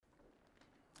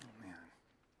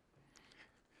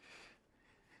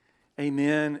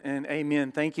Amen and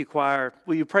amen. Thank you, choir.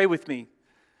 Will you pray with me?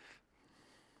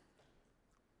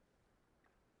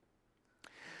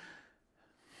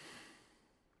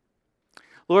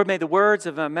 Lord, may the words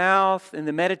of our mouth and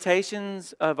the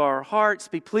meditations of our hearts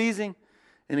be pleasing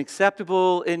and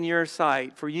acceptable in your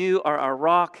sight. For you are our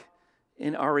rock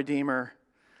and our Redeemer.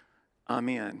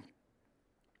 Amen.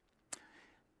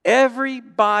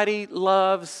 Everybody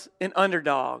loves an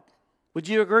underdog. Would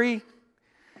you agree?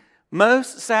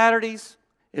 Most Saturdays,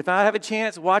 if I have a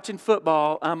chance watching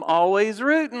football, I'm always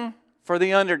rooting for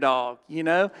the underdog. You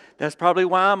know, that's probably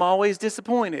why I'm always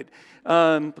disappointed.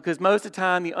 Because most of the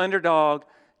time, the underdog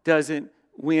doesn't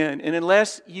win. And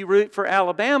unless you root for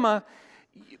Alabama,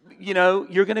 you know,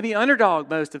 you're going to be underdog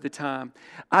most of the time.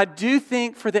 I do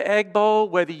think for the Egg Bowl,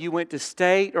 whether you went to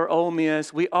State or Ole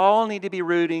Miss, we all need to be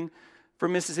rooting for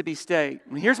Mississippi State.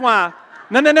 And here's why.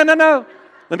 No.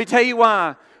 Let me tell you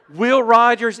why. Will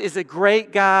Rogers is a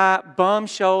great guy, bum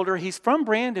shoulder. He's from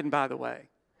Brandon, by the way.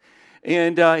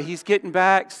 And he's getting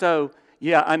back. So,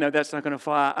 yeah, I know that's not going to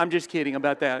fly. I'm just kidding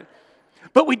about that.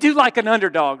 But we do like an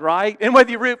underdog, right? And whether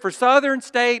you root for Southern,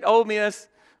 State, Ole Miss,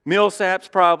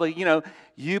 Millsaps probably, you know,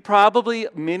 you probably,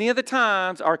 many of the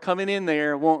times, are coming in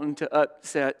there wanting to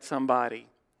upset somebody.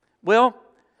 Well,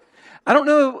 I don't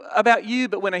know about you,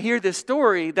 but when I hear this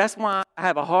story, that's why I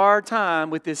have a hard time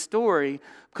with this story,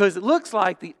 because it looks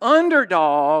like the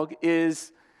underdog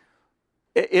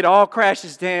it all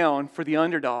crashes down for the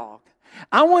underdog.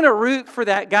 I want to root for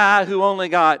that guy who only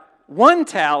got one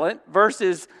talent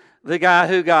versus the guy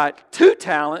who got 2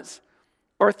 talents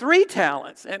or 3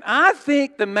 talents. And I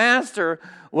think the master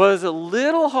was a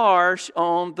little harsh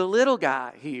on the little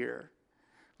guy here.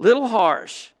 Little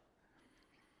harsh.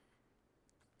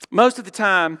 Most of the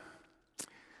time,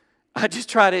 I just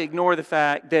try to ignore the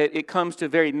fact that it comes to a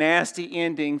very nasty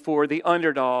ending for the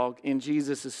underdog in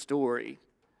Jesus' story.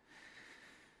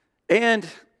 And,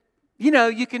 you know,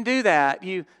 you can do that.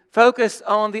 You focus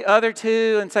on the other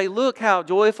two and say, look how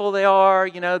joyful they are.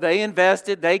 You know, they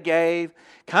invested, they gave.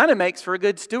 Kind of makes for a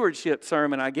good stewardship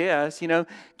sermon, I guess. You know,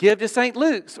 give to St.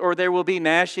 Luke's or there will be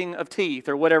gnashing of teeth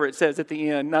or whatever it says at the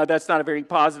end. No, that's not a very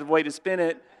positive way to spin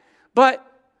it. But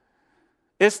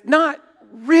it's not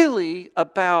really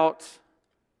about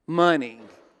money.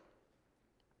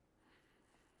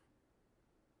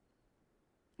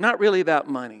 Not really about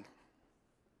money.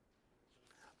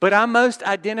 But I most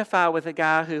identify with a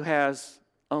guy who has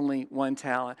only one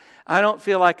talent. I don't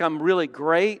feel like I'm really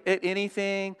great at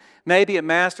anything. Maybe a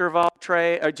master of all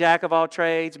trades, or jack of all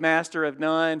trades, master of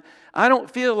none. I don't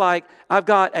feel like I've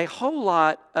got a whole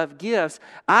lot of gifts.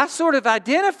 I sort of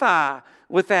identify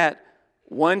with that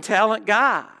one talent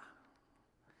guy.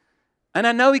 And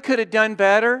I know he could have done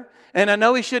better. And I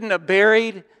know he shouldn't have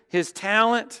buried his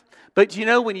talent. But you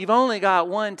know, when you've only got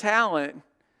one talent,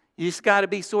 you just got to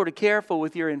be sort of careful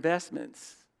with your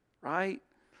investments, right?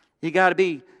 You got to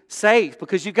be safe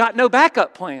because you've got no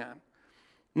backup plan.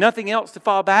 Nothing else to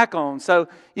fall back on. So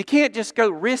you can't just go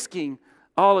risking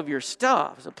all of your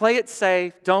stuff. So play it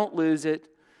safe. Don't lose it.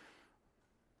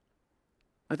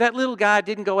 But that little guy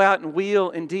didn't go out and wheel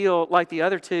and deal like the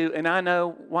other two, and I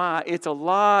know why. It's a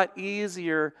lot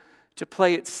easier to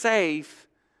play it safe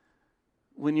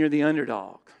when you're the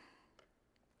underdog.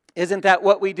 Isn't that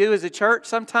what we do as a church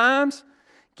sometimes?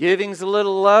 Giving's a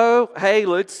little low. Hey,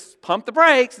 let's pump the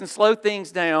brakes and slow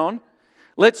things down.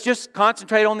 Let's just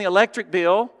concentrate on the electric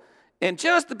bill and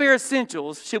just the bare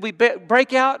essentials. Should we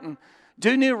break out and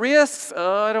do new risks?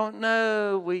 I don't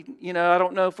know. I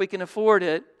don't know if we can afford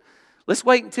it. Let's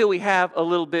wait until we have a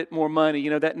little bit more money.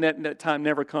 You know, that time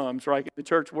never comes, right? In the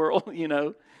church world, you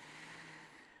know.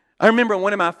 I remember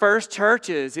one of my first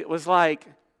churches, it was like,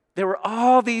 there were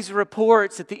all these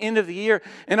reports at the end of the year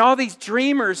and all these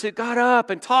dreamers who got up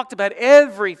and talked about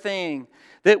everything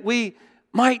that we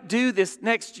might do this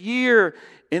next year.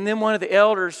 And then one of the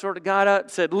elders sort of got up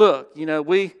and said, look, you know,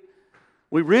 we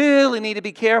really need to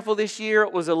be careful this year.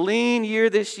 It was a lean year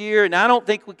this year, and I don't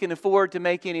think we can afford to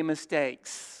make any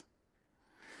mistakes.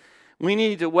 We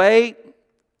need to wait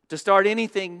to start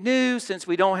anything new since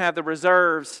we don't have the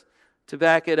reserves to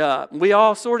back it up. And we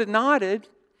all sort of nodded.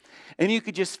 And you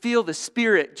could just feel the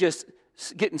spirit just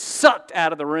getting sucked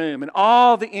out of the room and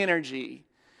all the energy.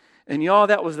 And y'all,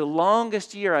 that was the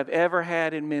longest year I've ever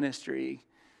had in ministry.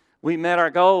 We met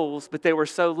our goals, but they were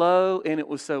so low and it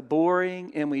was so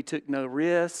boring and we took no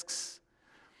risks.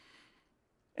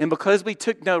 And because we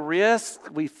took no risks,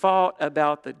 we fought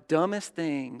about the dumbest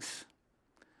things.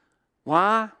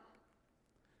 Why?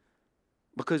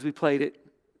 Because we played it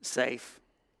safe.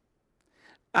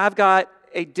 I've got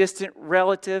a distant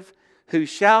relative who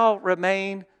shall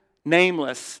remain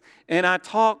nameless. And I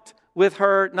talked with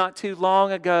her not too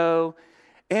long ago,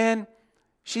 and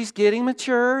she's getting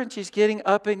mature and she's getting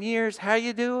up in years. How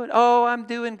you doing? Oh, I'm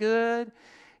doing good.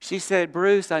 She said,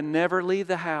 Bruce, I never leave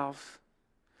the house.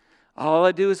 All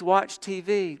I do is watch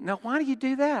TV. Now, why do you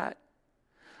do that?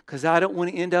 Because I don't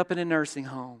want to end up in a nursing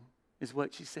home, is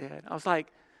what she said. I was like,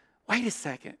 wait a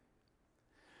second.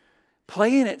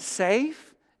 Playing it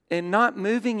safe and not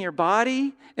moving your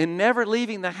body and never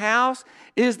leaving the house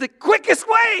is the quickest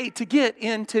way to get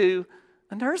into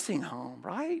a nursing home,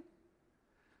 right?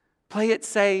 Play it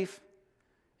safe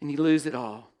and you lose it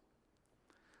all.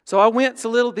 So I went a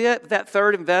little bit with that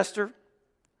third investor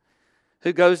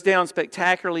who goes down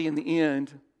spectacularly in the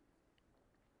end.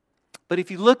 But if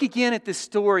you look again at this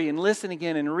story and listen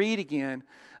again and read again,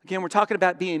 we're talking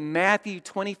about being Matthew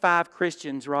 25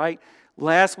 Christians, right?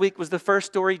 Last week was the first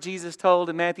story Jesus told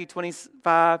in Matthew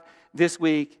 25, this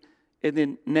week, and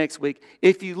then next week.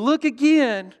 If you look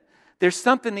again, there's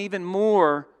something even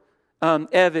more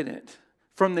evident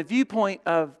from the viewpoint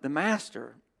of the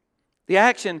master. The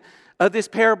action of this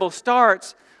parable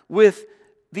starts with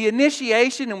the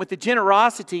initiation and with the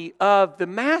generosity of the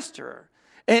master.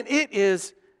 And it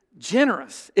is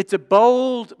generous. It's a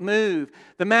bold move.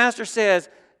 The master says,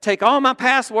 take all my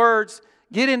passwords,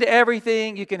 get into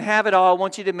everything. You can have it all. I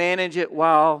want you to manage it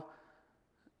while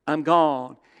I'm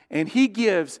gone. And he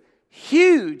gives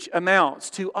huge amounts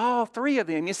to all three of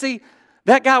them. You see,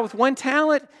 that guy with one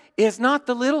talent is not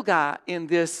the little guy in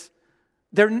this.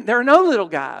 There are no little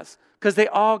guys because they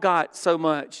all got so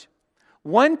much.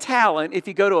 One talent, if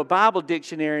you go to a Bible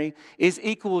dictionary, is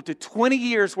equal to 20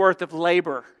 years worth of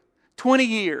labor. 20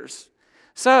 years.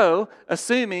 So,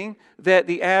 assuming that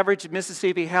the average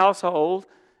Mississippi household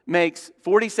makes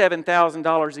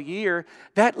 $47,000 a year,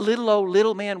 that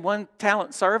little man, one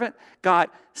talent servant,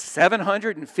 got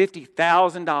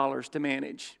 $750,000 to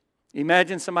manage.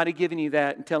 Imagine somebody giving you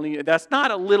that and telling you that's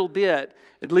not a little bit.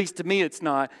 At least to me it's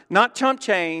not. Not chump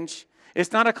change.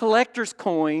 It's not a collector's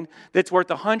coin that's worth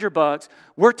 $100.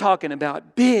 We're talking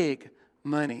about big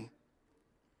money.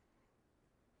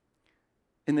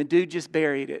 And the dude just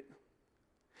buried it.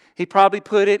 He probably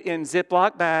put it in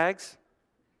Ziploc bags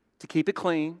to keep it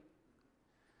clean.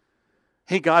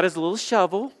 He got his little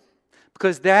shovel,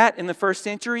 because that in the first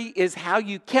century is how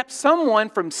you kept someone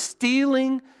from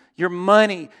stealing your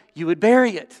money. You would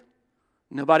bury it.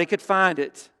 Nobody could find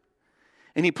it.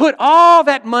 And he put all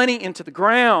that money into the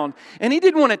ground. And he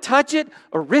didn't want to touch it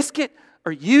or risk it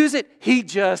or use it. He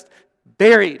just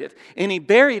buried it. And he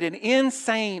buried an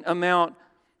insane amount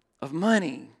of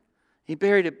money. He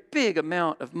buried a big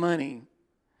amount of money.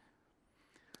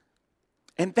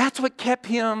 And that's what kept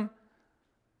him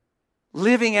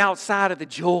living outside of the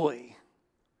joy.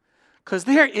 Because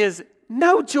there is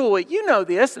no joy. You know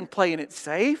this in playing it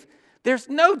safe. There's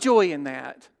no joy in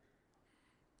that.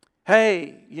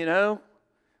 Hey,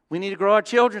 we need to grow our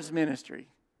children's ministry.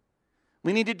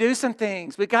 We need to do some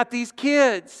things. We got these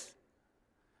kids.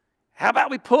 How about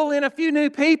we pull in a few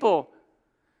new people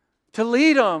to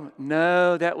lead them?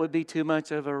 No, that would be too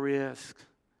much of a risk.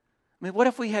 I mean, what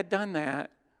if we had done that?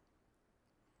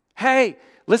 Hey,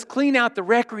 let's clean out the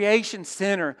recreation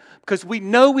center because we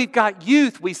know we've got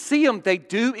youth. We see them. They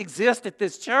do exist at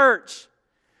this church.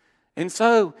 And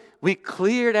so we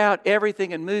cleared out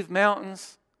everything and moved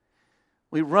mountains.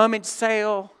 We rummaged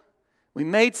sale. We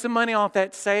made some money off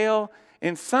that sale.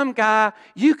 And some guy,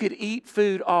 you could eat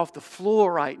food off the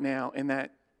floor right now in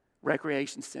that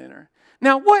recreation center.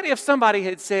 Now, what if somebody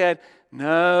had said,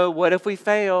 no, what if we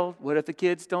failed? What if the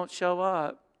kids don't show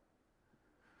up?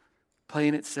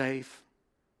 Playing it safe.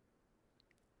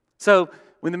 So,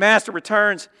 when the master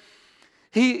returns,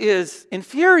 he is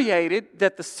infuriated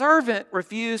that the servant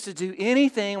refused to do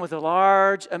anything with a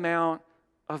large amount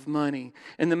of money.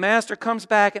 And the master comes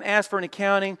back and asks for an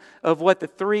accounting of what the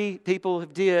three people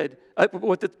did,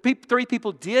 three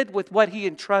people did with what he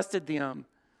entrusted them.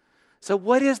 So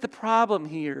what is the problem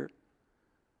here?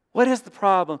 What is the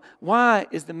problem? Why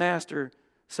is the master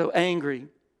so angry?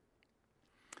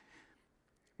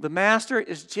 The master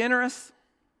is generous,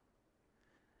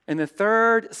 and the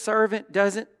third servant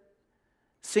doesn't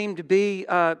seem to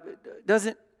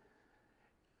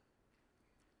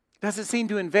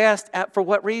invest for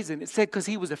what reason? It said because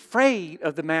he was afraid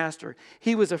of the master.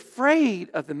 He was afraid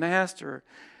of the master.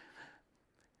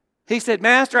 He said,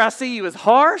 Master, I see you as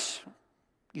harsh.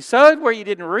 You sowed where you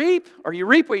didn't reap, or you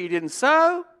reap where you didn't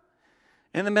sow.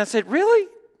 And the man said, really?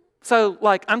 So,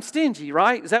 I'm stingy,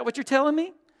 right? Is that what you're telling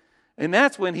me? And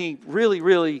that's when he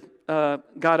really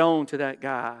got on to that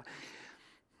guy.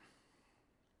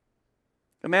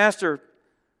 The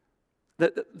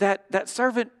that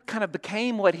servant kind of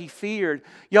became what he feared.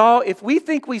 Y'all, if we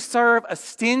think we serve a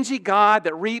stingy God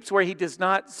that reaps where he does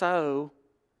not sow,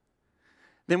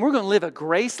 then we're going to live a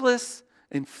graceless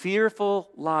and fearful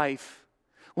life.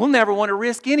 We'll never want to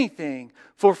risk anything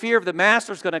for fear of the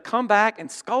master's going to come back and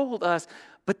scold us.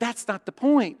 But that's not the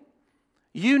point.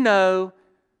 You know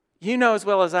as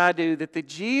well as I do that the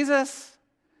Jesus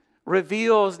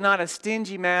reveals not a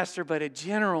stingy master, but a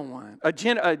generous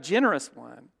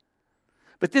one.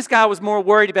 But this guy was more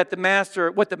worried about the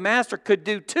master, what the master could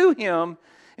do to him,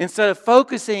 instead of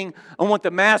focusing on what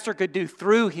the master could do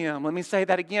through him. Let me say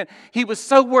that again. He was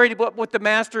so worried about what the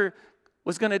master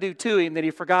was going to do to him that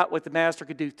he forgot what the master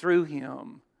could do through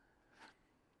him.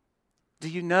 Do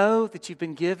you know that you've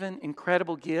been given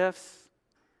incredible gifts?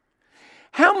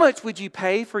 How much would you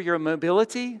pay for your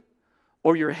mobility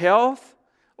or your health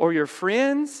or your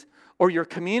friends or your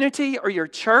community or your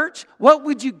church? What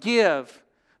would you give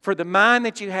for the mind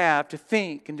that you have to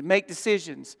think and to make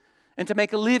decisions and to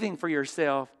make a living for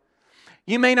yourself?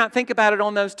 You may not think about it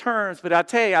on those terms, but I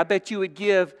tell you, I bet you would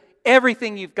give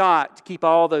everything you've got to keep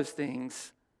all those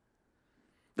things.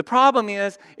 The problem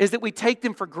is that we take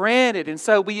them for granted, and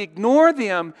so we ignore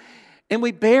them and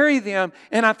we bury them.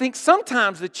 And I think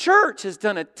sometimes the church has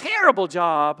done a terrible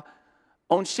job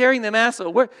on sharing the message.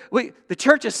 The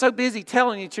church is so busy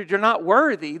telling you you're not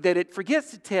worthy that it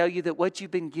forgets to tell you that what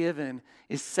you've been given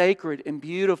is sacred and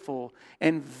beautiful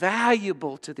and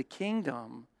valuable to the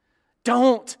kingdom.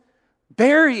 Don't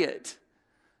bury it.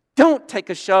 Don't take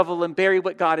a shovel and bury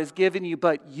what God has given you,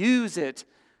 but use it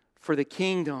for the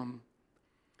kingdom.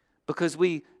 Because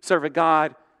we serve a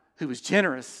God who is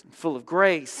generous and full of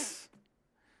grace.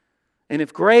 And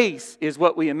if grace is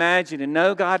what we imagine and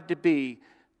know God to be,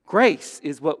 grace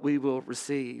is what we will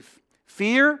receive.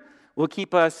 Fear will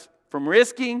keep us from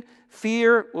risking.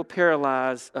 Fear will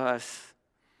paralyze us.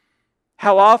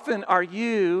 How often are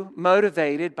you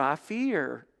motivated by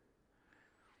fear?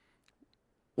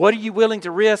 What are you willing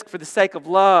to risk for the sake of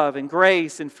love and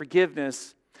grace and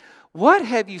forgiveness? What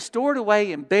have you stored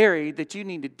away and buried that you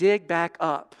need to dig back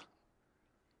up?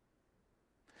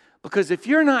 Because if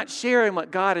you're not sharing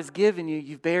what God has given you,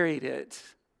 you've buried it.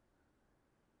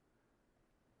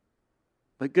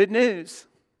 But good news,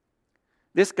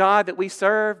 this God that we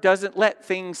serve doesn't let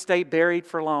things stay buried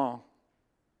for long.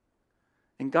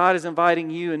 And God is inviting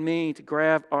you and me to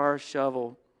grab our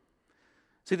shovel.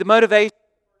 See, the motivation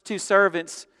of two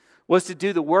servants was to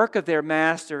do the work of their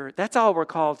master. That's all we're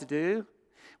called to do.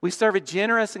 We serve a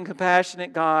generous and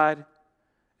compassionate God,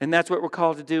 and that's what we're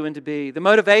called to do and to be. The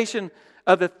motivation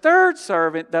of the third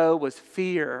servant, though, was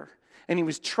fear. And he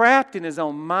was trapped in his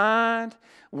own mind,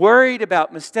 worried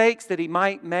about mistakes that he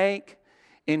might make,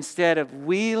 instead of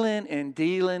wheeling and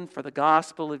dealing for the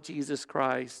gospel of Jesus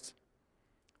Christ.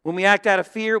 When we act out of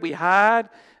fear, we hide,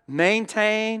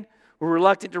 maintain, we're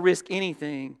reluctant to risk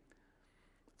anything.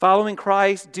 Following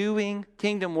Christ, doing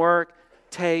kingdom work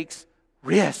takes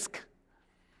risk.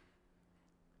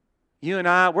 You and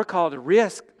I, we're called to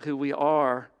risk who we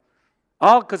are.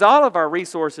 Because all of our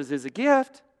resources is a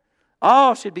gift.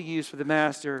 All should be used for the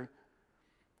Master.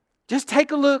 Just take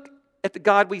a look at the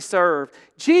God we serve.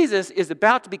 Jesus is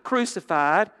about to be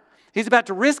crucified. He's about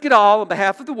to risk it all on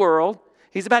behalf of the world.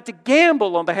 He's about to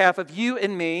gamble on behalf of you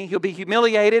and me. He'll be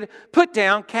humiliated, put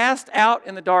down, cast out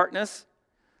in the darkness.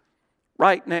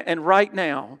 Right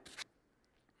now.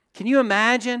 Can you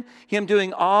imagine him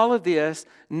doing all of this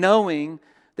knowing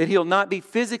that he'll not be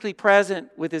physically present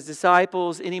with his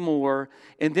disciples anymore,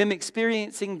 and them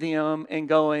experiencing them and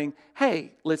going,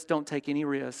 hey, let's don't take any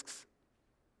risks?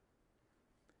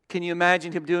 Can you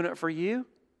imagine him doing it for you?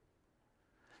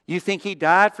 You think he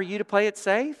died for you to play it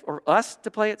safe, or us to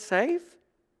play it safe?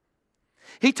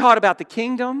 He taught about the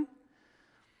kingdom,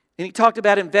 and he talked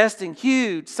about investing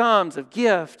huge sums of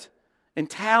gift and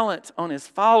talent on his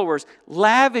followers,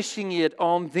 lavishing it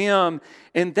on them,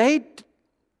 and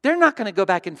they're not going to go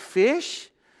back and fish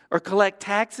or collect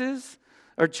taxes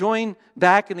or join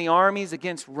back in the armies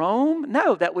against Rome.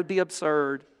 No, that would be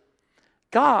absurd.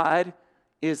 God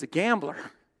is a gambler.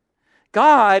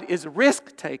 God is a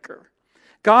risk taker.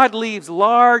 God leaves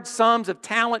large sums of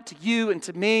talent to you and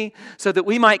to me so that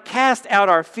we might cast out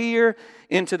our fear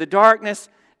into the darkness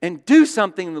and do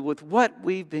something with what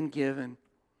we've been given.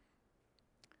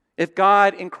 If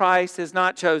God in Christ has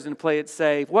not chosen to play it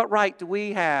safe, what right do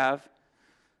we have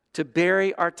to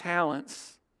bury our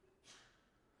talents?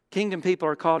 Kingdom people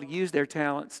are called to use their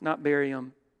talents, not bury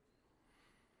them.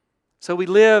 So we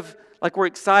live like we're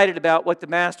excited about what the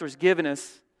Master's given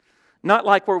us, not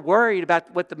like we're worried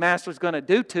about what the Master's going to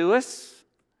do to us.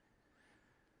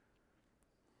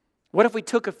 What if we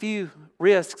took a few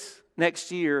risks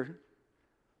next year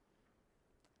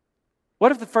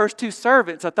What if the first two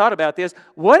servants, I thought about this,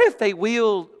 what if they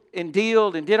wheeled and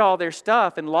dealed and did all their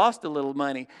stuff and lost a little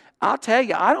money? I'll tell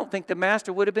you, I don't think the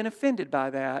master would have been offended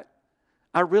by that.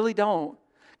 I really don't.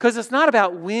 Because it's not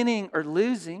about winning or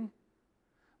losing,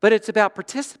 but it's about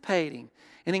participating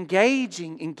and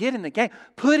engaging and getting the game,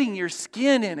 putting your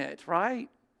skin in it, right?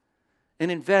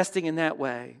 And investing in that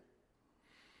way.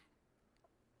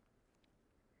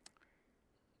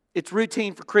 It's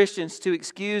routine for Christians to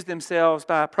excuse themselves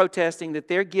by protesting that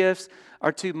their gifts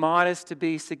are too modest to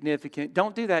be significant.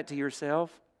 Don't do that to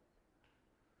yourself.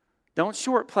 Don't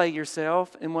short play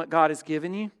yourself in what God has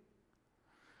given you.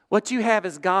 What you have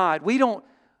is God.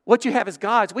 What you have is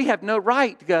God's. We have no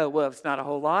right to go, well, it's not a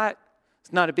whole lot.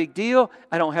 It's not a big deal.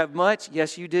 I don't have much.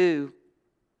 Yes, you do.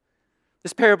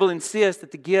 This parable insists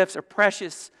that the gifts are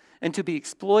precious and to be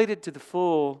exploited to the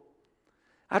full.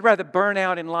 I'd rather burn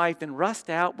out in life than rust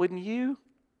out, wouldn't you?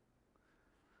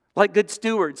 Like good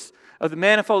stewards of the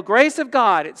manifold grace of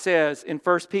God, it says in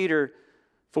 1 Peter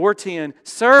 4:10,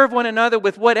 serve one another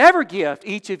with whatever gift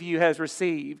each of you has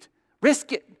received.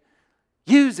 Risk it.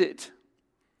 Use it.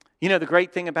 You know, the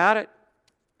great thing about it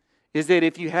is that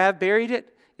if you have buried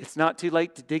it, it's not too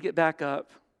late to dig it back up.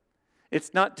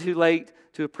 It's not too late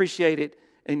to appreciate it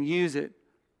and use it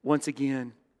once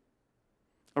again.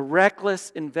 A reckless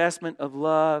investment of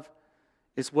love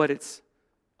is what it's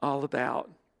all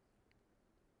about.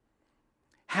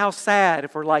 How sad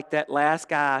if we're like that last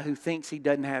guy who thinks he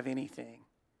doesn't have anything.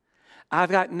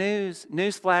 I've got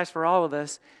newsflash for all of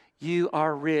us. You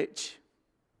are rich.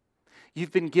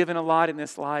 You've been given a lot in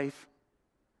this life.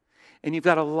 And you've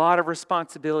got a lot of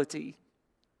responsibility.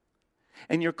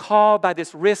 And you're called by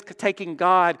this risk-taking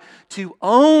God to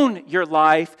own your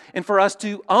life and for us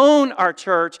to own our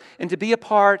church and to be a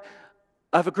part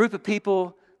of a group of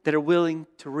people that are willing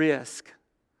to risk,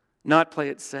 not play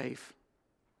it safe.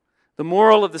 The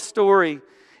moral of the story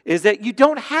is that you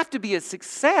don't have to be a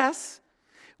success.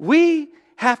 We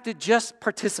have to just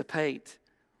participate.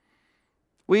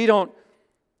 We don't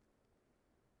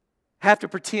have to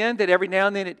pretend that every now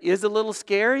and then it is a little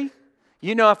scary.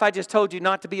 You know, if I just told you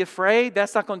not to be afraid,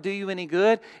 that's not going to do you any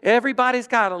good. Everybody's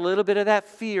got a little bit of that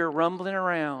fear rumbling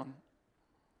around.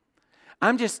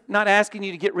 I'm just not asking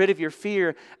you to get rid of your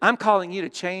fear. I'm calling you to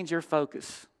change your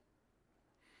focus.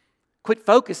 Quit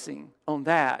focusing on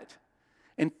that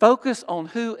and focus on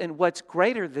who and what's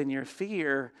greater than your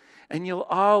fear, and you'll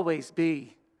always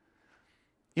be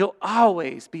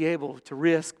able to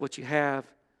risk what you have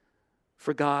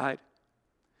for God.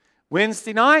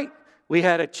 Wednesday night, we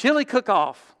had a chili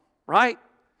cook-off, right?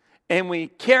 And we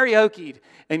karaoke'd.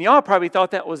 And y'all probably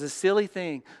thought that was a silly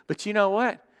thing. But you know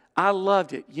what? I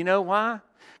loved it. You know why?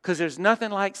 Because there's nothing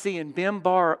like seeing Ben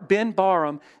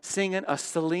Barham singing a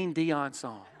Celine Dion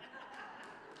song.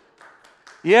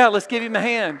 Yeah, let's give him a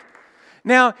hand.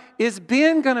 Now, is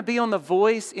Ben going to be on The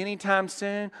Voice anytime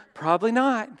soon? Probably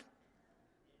not.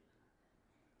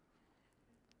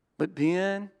 But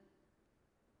Ben,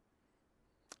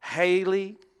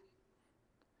 Haley,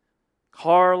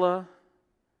 Carla,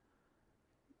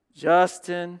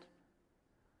 Justin,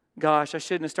 gosh, I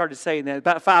shouldn't have started saying that.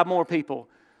 About 5 more people.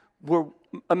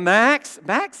 Max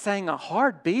sang a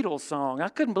hard Beatles song. I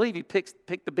couldn't believe he picked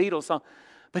the Beatles song.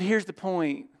 But here's the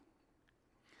point.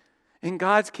 In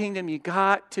God's kingdom, you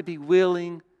got to be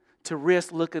willing to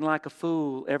risk looking like a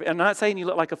fool. I'm not saying you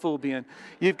look like a fool, Ben.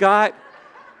 You've got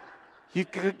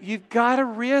to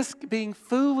risk being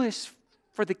foolish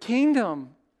for the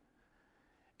kingdom.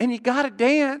 And you got to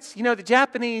dance. You know, the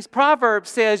Japanese proverb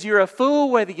says you're a fool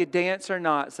whether you dance or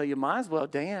not. So you might as well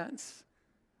dance.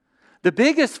 The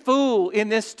biggest fool in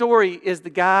this story is the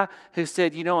guy who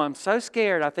said, you know, I'm so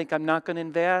scared, I think I'm not going to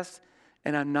invest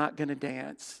and I'm not going to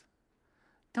dance.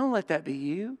 Don't let that be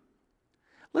you.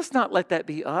 Let's not let that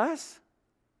be us.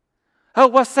 Oh,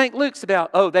 what's St. Luke's about?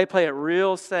 Oh, they play it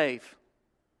real safe.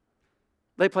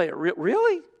 They play it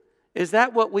really? Is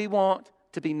that what we want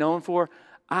to be known for?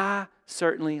 I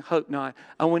certainly hope not.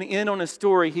 I want to end on a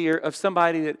story here of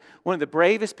somebody that, one of the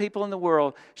bravest people in the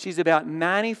world. She's about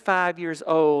 95 years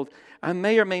old. I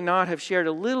may or may not have shared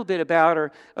a little bit about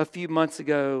her a few months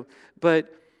ago,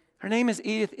 but her name is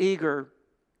Edith Eger.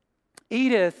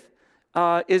 Edith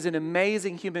is an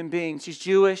amazing human being. She's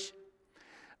Jewish,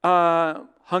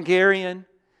 Hungarian,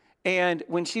 and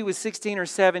when she was 16 or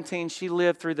 17, she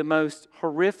lived through the most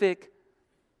horrific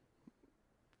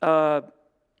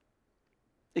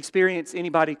experience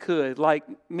anybody could. Like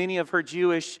many of her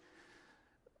Jewish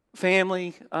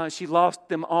family, she lost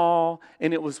them all,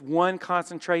 and it was one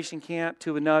concentration camp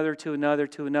to another, to another,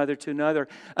 to another, to another,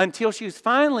 until she was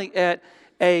finally at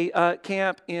a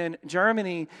camp in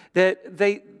Germany that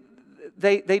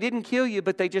they didn't kill you,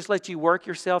 but they just let you work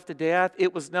yourself to death.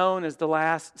 It was known as the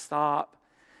last stop.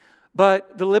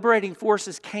 But the liberating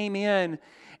forces came in,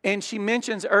 and she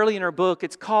mentions early in her book,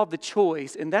 it's called The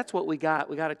Choice, and that's what we got.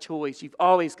 We got a choice. You've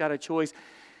always got a choice.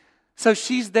 So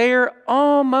she's there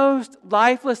almost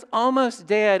lifeless, almost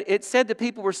dead. It said that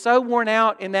people were so worn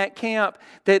out in that camp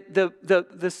that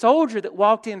the soldier that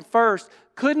walked in first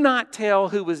could not tell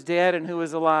who was dead and who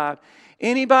was alive.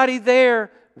 Anybody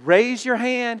there, raise your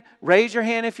hand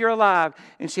if you're alive.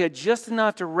 And she had just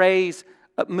enough to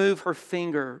move her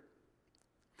finger.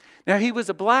 Now, he was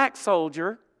a black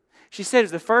soldier. She said, he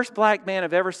was the first black man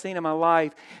I've ever seen in my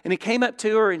life. And he came up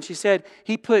to her and she said,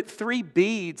 he put 3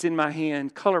 beads in my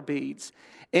hand, color beads.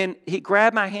 And he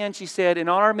grabbed my hand, she said, and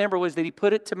all I remember was that he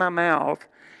put it to my mouth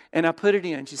and I put it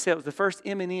in. She said, it was the first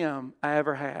M&M I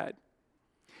ever had.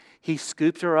 He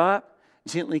scooped her up,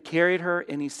 gently carried her,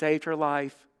 and he saved her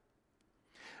life.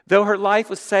 Though her life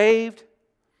was saved,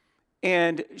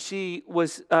 and she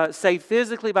was saved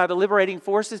physically by the liberating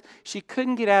forces, she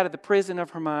couldn't get out of the prison of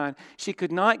her mind. She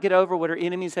could not get over what her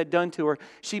enemies had done to her.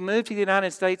 She moved to the United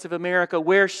States of America,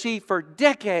 where she, for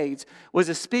decades, was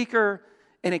a speaker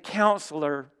and a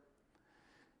counselor.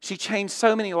 She changed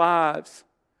so many lives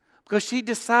because she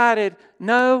decided,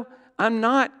 no, I'm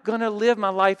not going to live my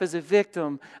life as a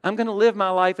victim. I'm going to live my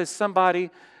life as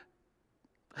somebody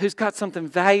who's got something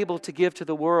valuable to give to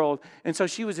the world. And so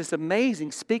she was this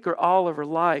amazing speaker all of her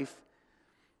life.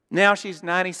 Now she's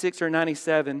 96 or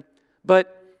 97.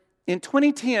 But in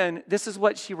 2010, this is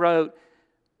what she wrote.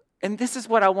 And this is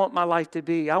what I want my life to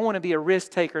be. I want to be a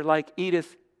risk taker like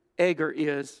Edith Eger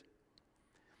is.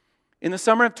 In the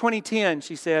summer of 2010,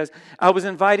 she says, I was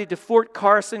invited to Fort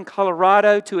Carson,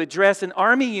 Colorado to address an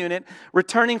Army unit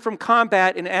returning from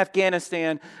combat in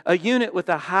Afghanistan, a unit with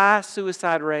a high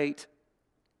suicide rate.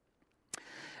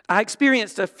 I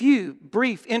experienced a few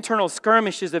brief internal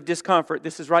skirmishes of discomfort.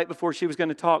 This is right before she was going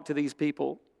to talk to these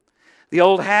people. The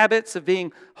old habits of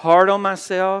being hard on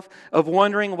myself, of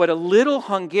wondering what a little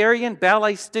Hungarian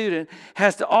ballet student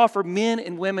has to offer men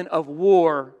and women of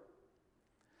war.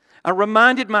 I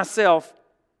reminded myself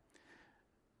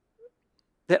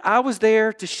that I was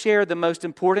there to share the most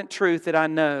important truth that I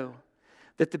know,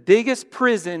 that the biggest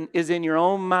prison is in your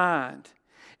own mind,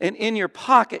 and in your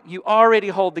pocket you already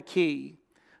hold the key.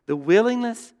 The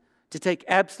willingness to take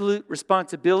absolute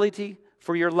responsibility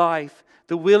for your life,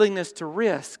 the willingness to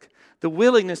risk, the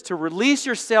willingness to release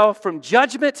yourself from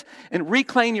judgment and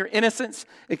reclaim your innocence,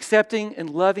 accepting and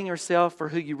loving yourself for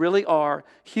who you really are,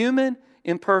 human,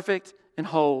 imperfect, and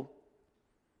whole.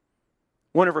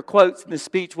 One of her quotes in this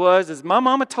speech was, as my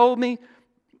mama told me,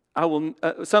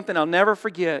 something I'll never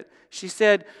forget. She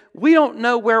said, we don't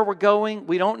know where we're going.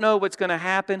 We don't know what's going to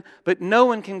happen, but no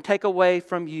one can take away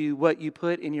from you what you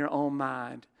put in your own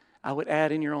mind. I would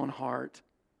add in your own heart.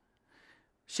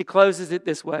 She closes it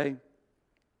this way.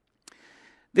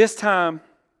 This time,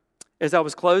 as I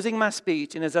was closing my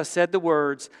speech and as I said the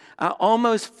words, I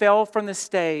almost fell from the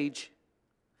stage.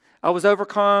 I was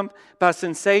overcome by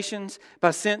sensations,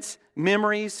 by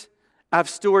memories I've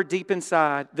stored deep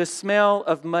inside. The smell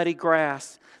of muddy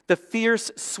grass, the fierce,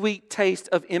 sweet taste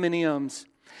of M&Ms.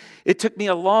 It took me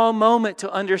a long moment to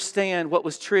understand what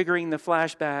was triggering the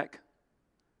flashback.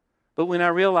 But when I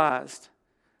realized,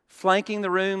 flanking the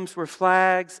rooms were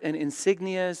flags and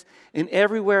insignias, and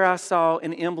everywhere I saw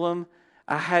an emblem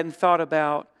I hadn't thought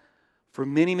about for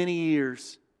many, many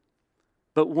years,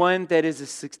 but one that is as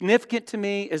significant to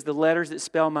me as the letters that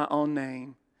spell my own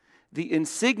name. The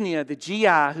insignia, the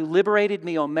GI who liberated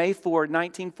me on May 4,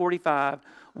 1945,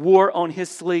 wore on his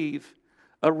sleeve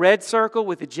a red circle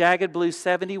with a jagged blue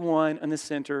 71 in the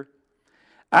center.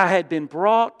 I had been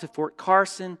brought to Fort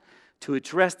Carson to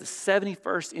address the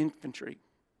 71st Infantry,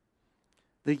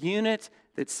 the unit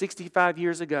that 65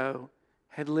 years ago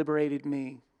had liberated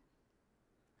me.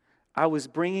 I was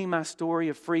bringing my story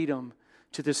of freedom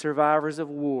to the survivors of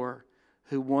war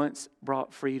who once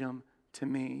brought freedom to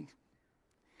me.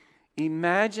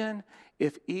 Imagine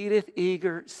if Edith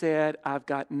Eger said, I've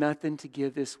got nothing to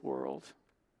give this world.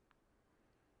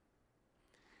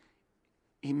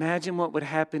 Imagine what would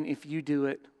happen if you do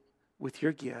it with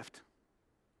your gift.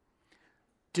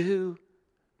 Do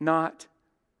not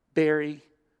bury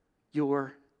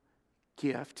your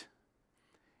gift.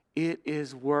 It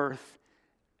is worth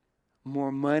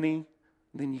more money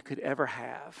than you could ever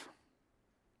have.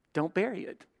 Don't bury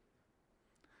it.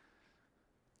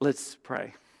 Let's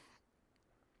pray.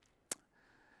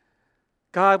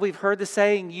 God, we've heard the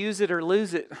saying, use it or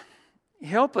lose it.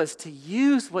 Help us to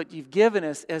use what you've given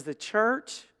us as the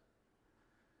church,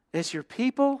 as your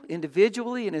people,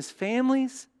 individually and as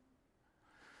families,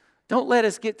 Don't let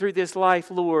us get through this life,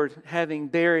 Lord, having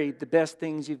buried the best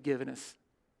things you've given us.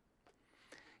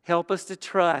 Help us to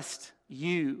trust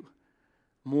you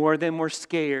more than we're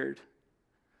scared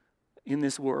in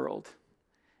this world.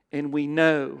 And we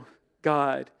know,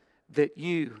 God, that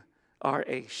you are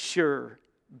a sure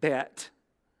bet.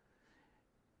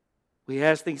 We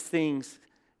ask these things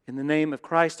in the name of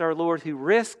Christ our Lord, who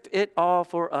risked it all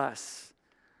for us.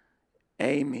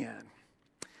 Amen.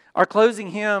 Our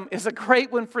closing hymn is a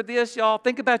great one for this, y'all.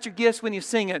 Think about your gifts when you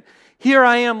sing it. Here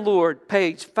I Am, Lord,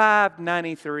 page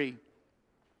 593.